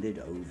handed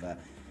over,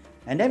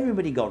 and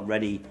everybody got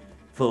ready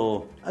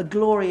for a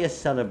glorious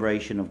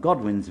celebration of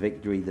Godwin's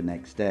victory the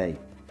next day.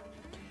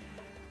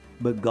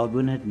 But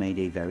Godwin had made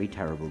a very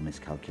terrible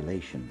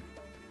miscalculation,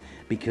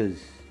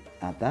 because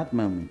at that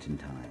moment in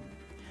time,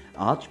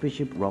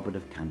 Archbishop Robert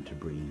of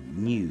Canterbury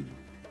knew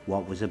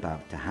what was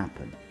about to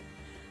happen.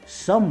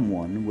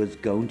 Someone was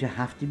going to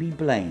have to be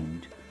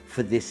blamed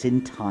for this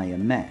entire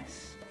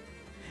mess.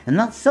 And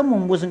that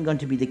someone wasn't going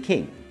to be the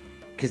king,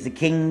 because the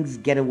kings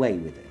get away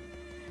with it.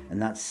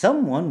 And that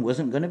someone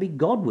wasn't going to be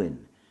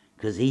Godwin,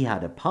 because he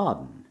had a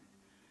pardon,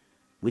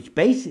 which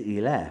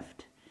basically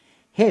left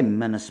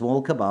him and a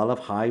small cabal of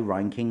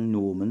high-ranking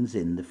Normans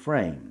in the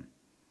frame.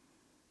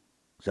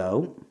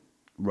 So,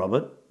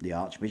 Robert, the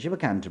Archbishop of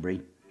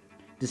Canterbury,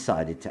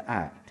 decided to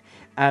act.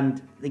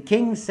 And the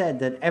king said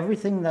that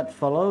everything that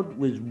followed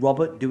was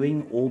Robert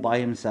doing all by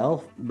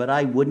himself, but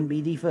I wouldn't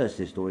be the first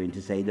historian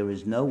to say there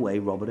is no way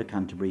Robert of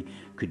Canterbury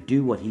could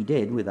do what he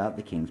did without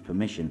the king's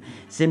permission.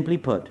 Simply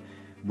put,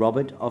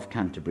 Robert of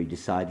Canterbury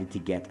decided to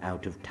get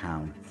out of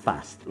town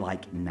fast,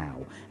 like now,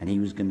 and he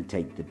was going to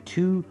take the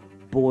 2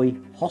 boy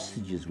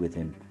hostages with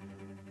him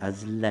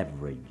as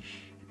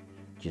leverage,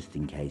 just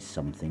in case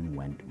something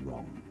went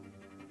wrong.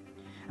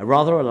 A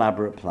rather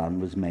elaborate plan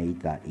was made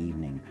that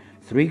evening.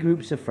 3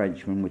 groups of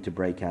Frenchmen were to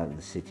break out of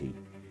the city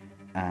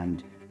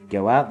and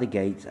go out the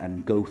gates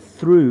and go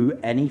through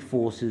any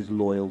forces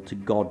loyal to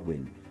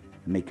Godwin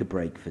and make a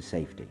break for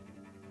safety.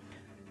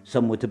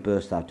 Some were to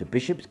burst out of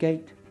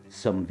Bishopsgate,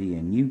 some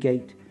via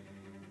Newgate,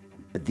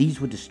 but these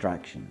were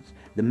distractions.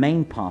 The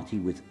main party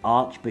was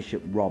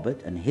Archbishop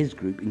Robert and his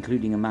group,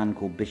 including a man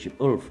called Bishop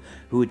Earl,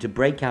 who were to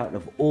break out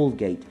of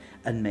Aldgate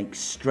and make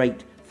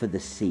straight for the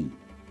sea.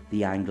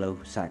 The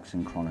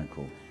Anglo-Saxon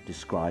Chronicle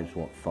describes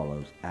what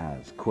follows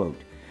as, quote,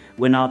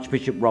 "When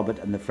Archbishop Robert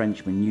and the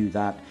Frenchmen knew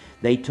that,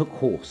 they took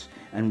horse,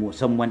 and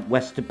some went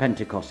west to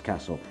Pentecost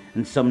Castle,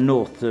 and some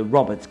north to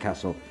Robert's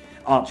Castle.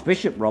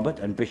 Archbishop Robert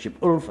and Bishop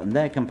Ulf and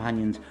their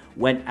companions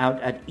went out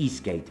at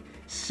Eastgate,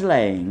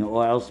 slaying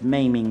or else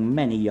maiming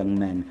many young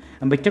men,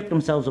 and betook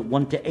themselves at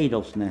once to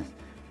Adolfsnest,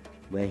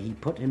 where he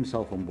put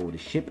himself on board a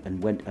ship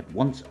and went at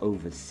once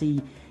over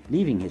sea,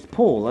 leaving his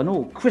Paul and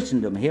all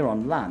Christendom here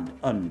on land,"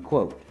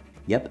 unquote.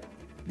 Yep,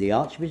 the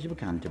Archbishop of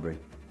Canterbury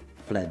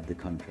fled the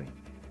country,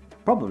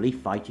 probably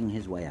fighting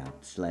his way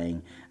out,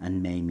 slaying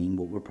and maiming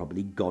what were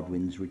probably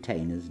Godwin's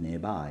retainers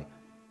nearby.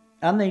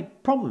 And they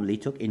probably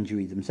took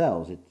injury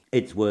themselves.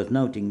 It's worth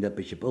noting that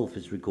Bishop Ulf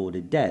is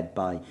recorded dead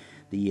by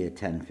the year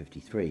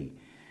 1053.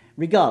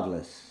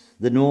 Regardless,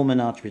 the Norman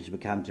Archbishop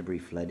of Canterbury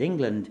fled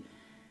England,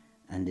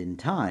 and in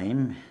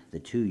time, the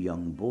 2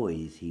 young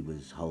boys he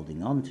was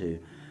holding on to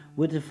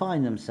were to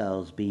find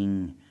themselves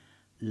being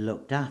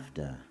looked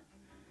after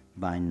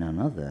by none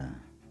other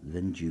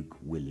than Duke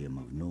William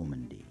of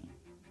Normandy.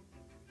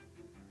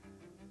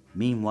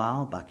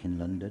 Meanwhile, back in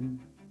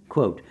London,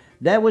 quote,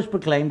 "There was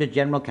proclaimed a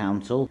general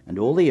council, and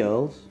all the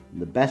earls,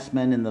 the best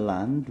men in the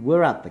land,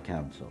 were at the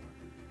council.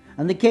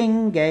 And the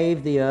king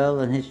gave the earl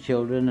and his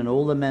children and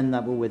all the men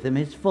that were with him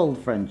his full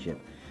friendship,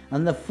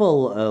 and the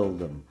full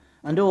earldom,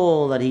 and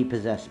all that he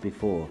possessed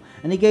before.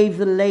 And he gave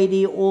the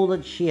lady all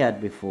that she had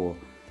before.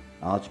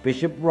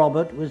 Archbishop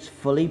Robert was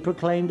fully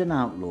proclaimed an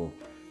outlaw,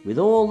 with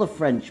all the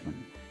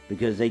Frenchmen,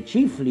 because they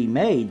chiefly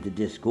made the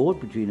discord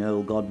between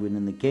Earl Godwin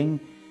and the king,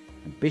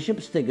 and Bishop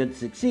Stigard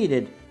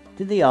succeeded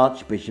to the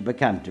Archbishop of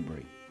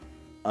Canterbury,"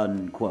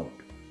 unquote.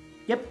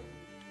 Yep,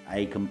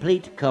 a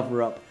complete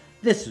cover-up.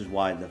 This is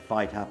why the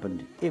fight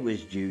happened. It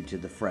was due to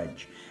the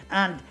French.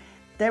 And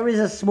there is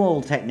a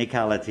small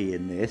technicality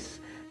in this.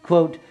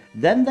 Quote,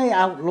 "Then they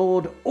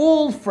outlawed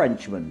all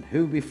Frenchmen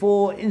who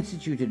before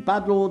instituted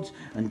bad laws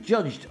and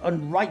judged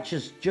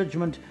unrighteous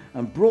judgment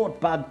and brought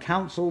bad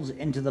counsels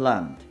into the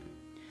land,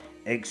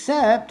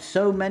 except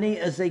so many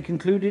as they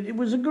concluded it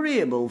was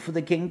agreeable for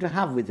the king to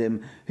have with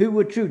him, who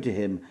were true to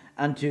him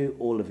and to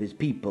all of his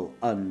people,"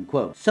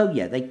 unquote. So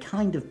yeah, they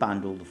kind of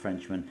banned all the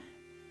Frenchmen,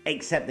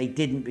 except they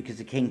didn't because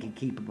the king could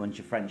keep a bunch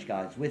of French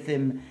guys with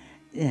him.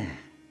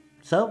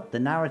 So the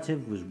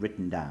narrative was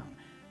written down.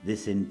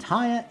 This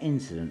entire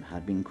incident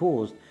had been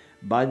caused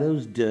by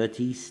those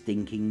dirty,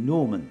 stinking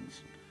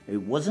Normans.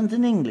 It wasn't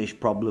an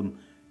English problem,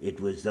 it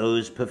was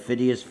those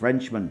perfidious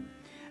Frenchmen.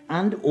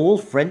 And all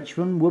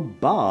Frenchmen were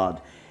barred,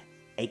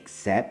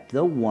 except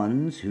the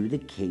ones who the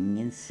king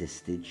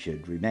insisted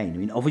should remain. I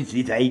mean,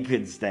 obviously they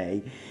could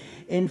stay.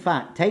 In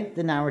fact, take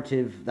the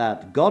narrative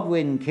that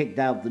Godwin kicked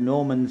out the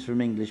Normans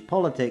from English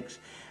politics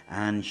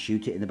and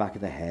shoot it in the back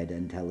of the head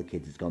and tell the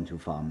kids it's gone to a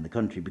farm in the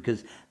country,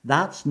 because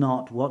that's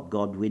not what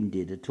Godwin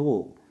did at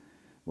all.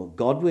 What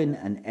Godwin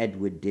and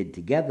Edward did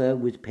together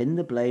was pin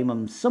the blame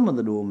on some of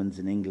the Normans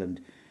in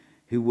England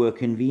who were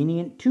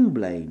convenient to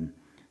blame,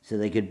 so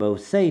they could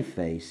both save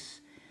face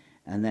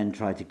and then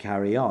try to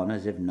carry on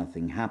as if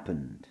nothing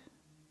happened.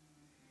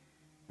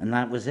 And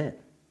that was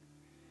it.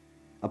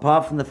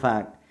 Apart from the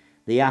fact,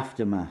 the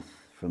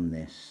aftermath from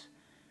this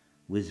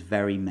was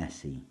very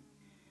messy.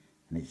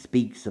 And it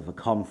speaks of a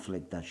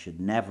conflict that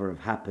should never have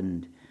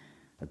happened,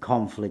 a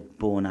conflict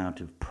born out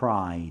of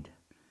pride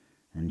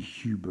and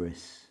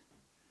hubris.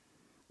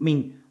 I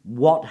mean,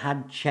 what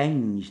had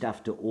changed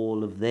after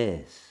all of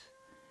this?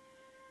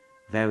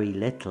 Very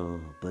little,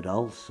 but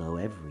also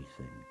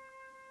everything.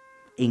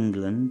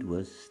 England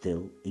was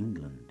still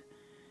England.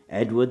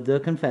 Edward the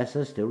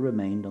Confessor still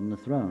remained on the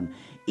throne.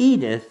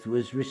 Edith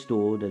was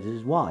restored as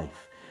his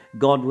wife.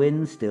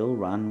 Godwin still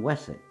ran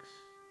Wessex.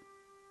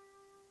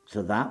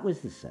 So that was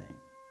the same.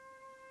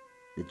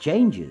 The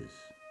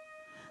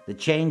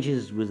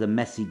changes were the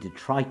messy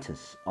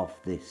detritus of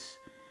this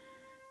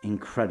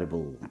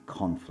incredible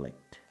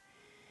conflict.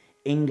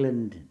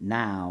 England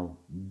now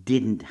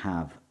didn't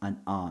have an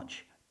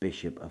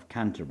Archbishop of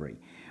Canterbury.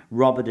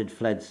 Robert had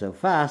fled so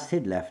fast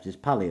he'd left his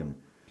pallium.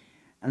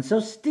 And so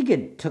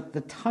Stigurd took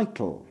the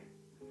title.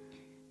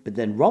 But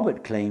then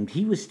Robert claimed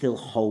he was still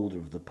holder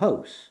of the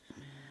post.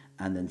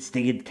 And then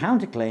Stigurd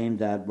counterclaimed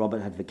that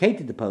Robert had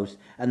vacated the post,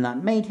 and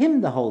that made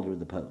him the holder of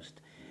the post.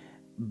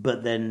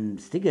 But then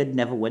Stigurd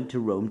never went to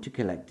Rome to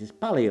collect his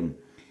pallium.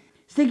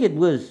 Stigurd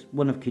was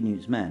one of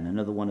Canute's men,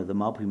 another one of the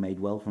mob who made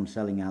well from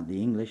selling out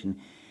the English, and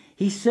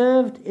he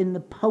served in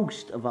the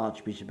post of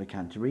Archbishop of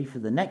Canterbury for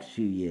the next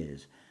few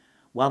years,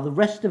 while the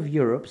rest of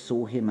Europe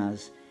saw him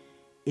as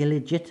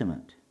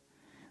illegitimate.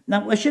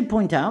 Now, I should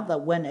point out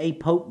that when a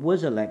pope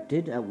was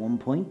elected at one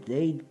point,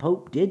 the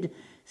pope did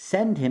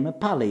send him a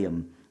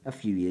pallium a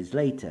few years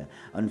later.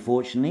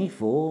 Unfortunately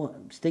for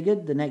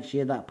Stigurd, the next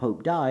year that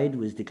pope died,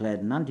 was declared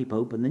an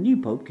anti-pope, and the new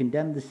pope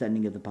condemned the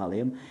sending of the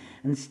pallium,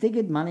 and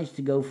Stigurd managed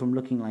to go from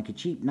looking like a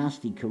cheap,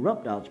 nasty,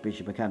 corrupt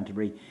Archbishop of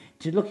Canterbury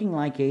to looking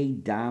like a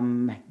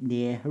damn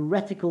near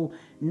heretical,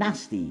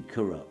 nasty,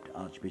 corrupt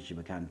Archbishop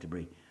of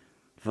Canterbury.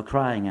 For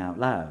crying out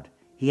loud,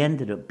 he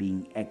ended up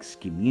being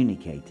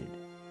excommunicated.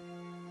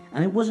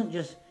 And it wasn't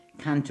just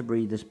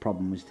Canterbury this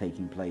problem was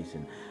taking place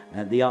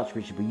in. The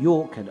Archbishop of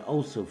York had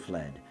also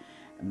fled.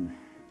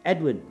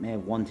 Edward may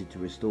have wanted to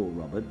restore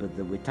Robert, but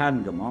the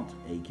Witangmot,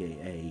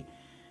 aka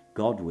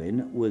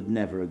Godwin, would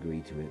never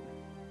agree to it.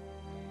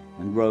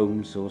 And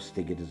Rome saw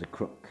Stigurd as a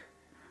crook.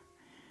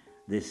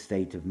 This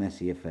state of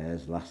messy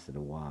affairs lasted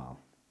a while.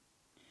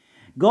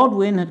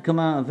 Godwin had come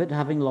out of it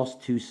having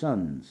lost 2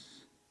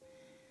 sons.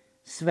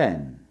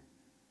 Sven,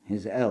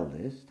 his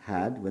eldest,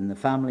 had, when the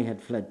family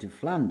had fled to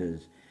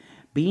Flanders,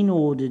 been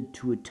ordered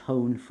to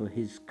atone for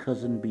his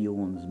cousin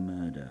Bjorn's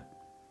murder.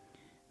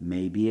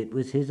 Maybe it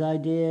was his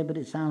idea, but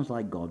it sounds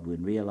like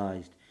Godwin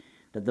realized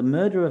that the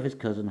murder of his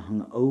cousin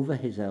hung over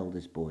his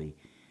eldest boy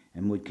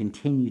and would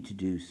continue to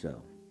do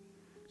so.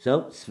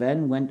 So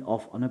Sven went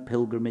off on a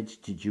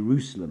pilgrimage to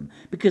Jerusalem,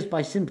 because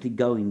by simply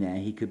going there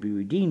he could be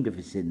redeemed of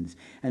his sins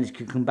and he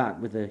could come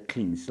back with a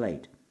clean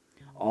slate.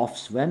 Off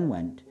Sven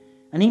went,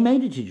 and he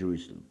made it to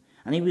Jerusalem,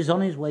 and he was on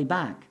his way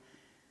back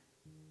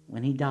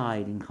when he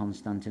died in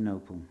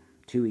Constantinople,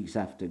 2 weeks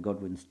after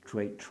Godwin's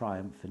great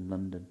triumph in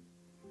London.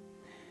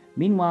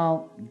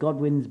 Meanwhile,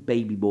 Godwin's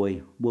baby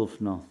boy,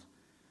 Wulfnoth,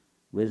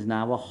 was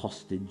now a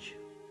hostage,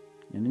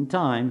 and in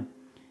time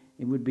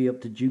it would be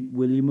up to Duke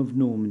William of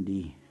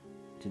Normandy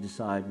to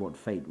decide what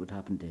fate would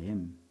happen to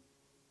him.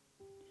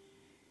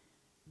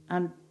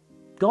 And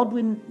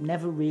Godwin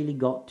never really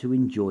got to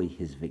enjoy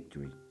his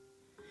victory.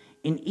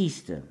 In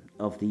Easter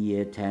of the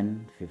year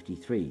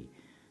 1053,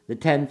 the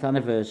 10th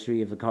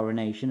anniversary of the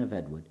coronation of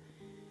Edward,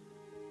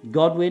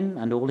 Godwin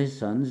and all his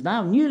sons,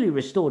 now newly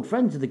restored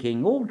friends of the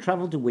king, all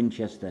travelled to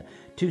Winchester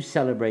to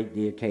celebrate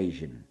the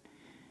occasion.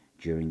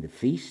 During the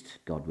feast,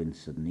 Godwin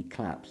suddenly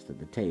collapsed at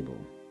the table.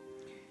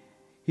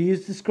 He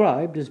is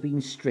described as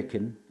being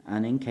stricken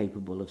and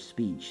incapable of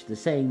speech, the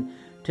same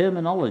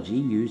terminology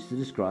used to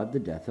describe the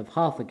death of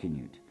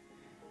Harthacnut.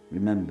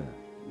 Remember,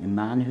 a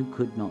man who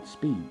could not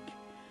speak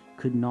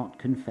could not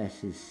confess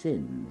his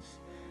sins,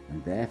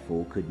 and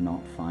therefore could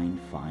not find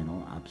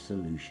final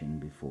absolution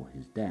before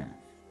his death.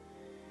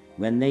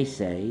 When they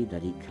say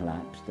that he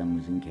collapsed and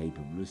was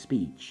incapable of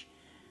speech,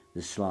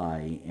 the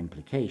sly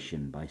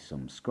implication by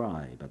some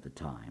scribe at the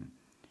time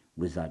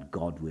was that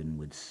Godwin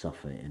would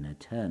suffer in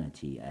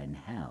eternity in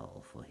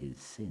hell for his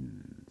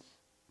sins.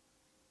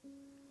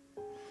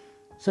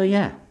 So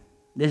yeah,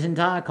 this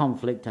entire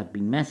conflict had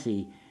been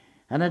messy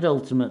and had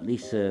ultimately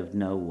served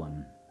no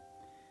one.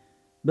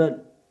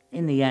 But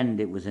in the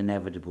end it was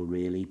inevitable,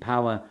 really.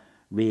 Power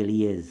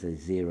really is a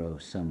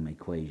zero-sum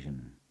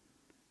equation.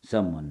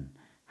 Someone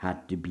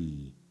had to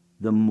be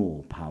the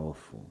more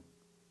powerful.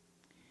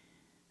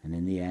 And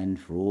in the end,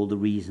 for all the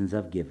reasons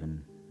I've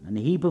given, and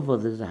a heap of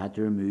others I had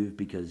to remove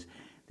because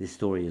this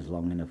story is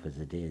long enough as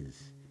it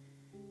is,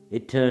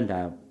 it turned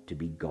out to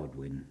be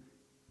Godwin.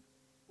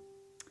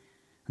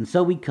 And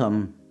so we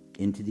come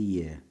into the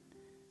year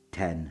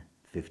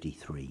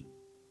 1053.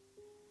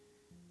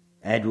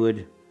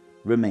 Edward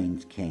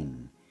remains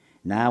king,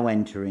 now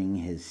entering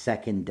his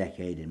 2nd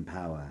decade in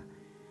power.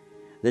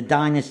 The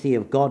dynasty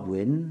of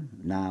Godwin,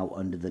 now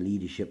under the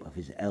leadership of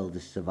his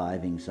eldest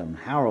surviving son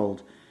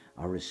Harold,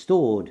 are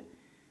restored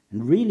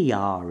and really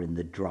are in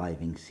the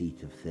driving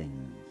seat of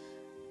things.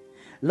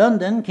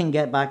 London can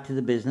get back to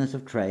the business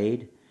of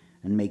trade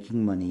and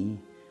making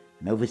money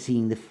and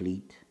overseeing the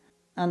fleet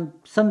and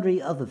sundry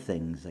other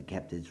things that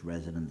kept its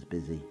residents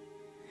busy.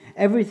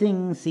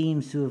 Everything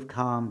seems to have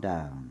calmed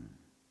down.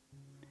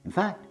 In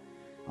fact,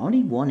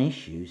 only one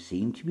issue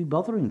seemed to be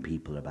bothering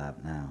people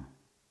about now.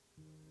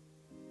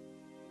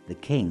 The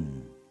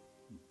king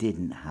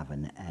didn't have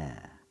an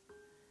heir.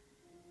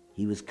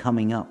 He was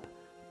coming up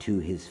to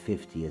his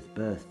 50th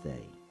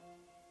birthday,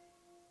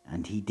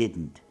 and he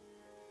didn't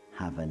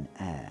have an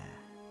heir.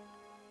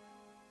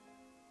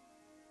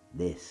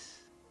 This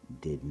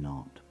did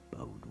not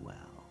bode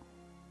well.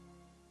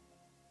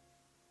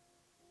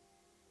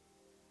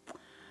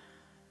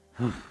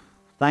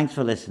 Thanks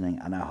for listening,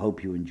 and I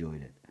hope you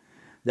enjoyed it.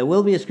 There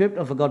will be a script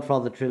of a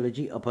Godfather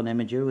trilogy up on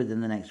Imager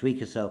within the next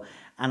week or so,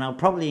 and I'll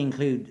probably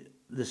include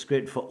the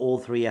script for all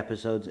 3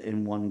 episodes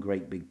in one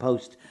great big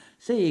post,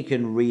 so you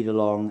can read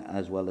along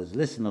as well as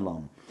listen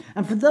along.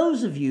 And for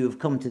those of you who've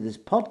come to this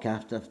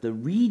podcast after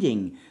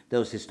reading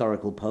those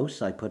historical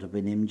posts I put up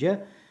in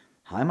Imager,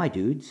 hi my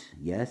dudes,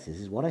 yes, this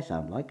is what I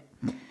sound like.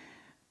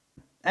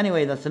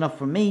 Anyway, that's enough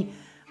from me.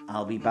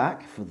 I'll be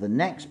back for the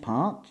next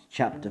part,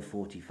 chapter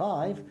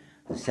 45,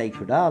 The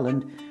Sacred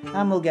Island,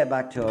 and we'll get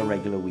back to our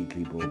regular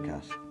weekly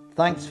broadcast.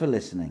 Thanks for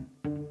listening.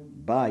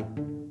 Bye.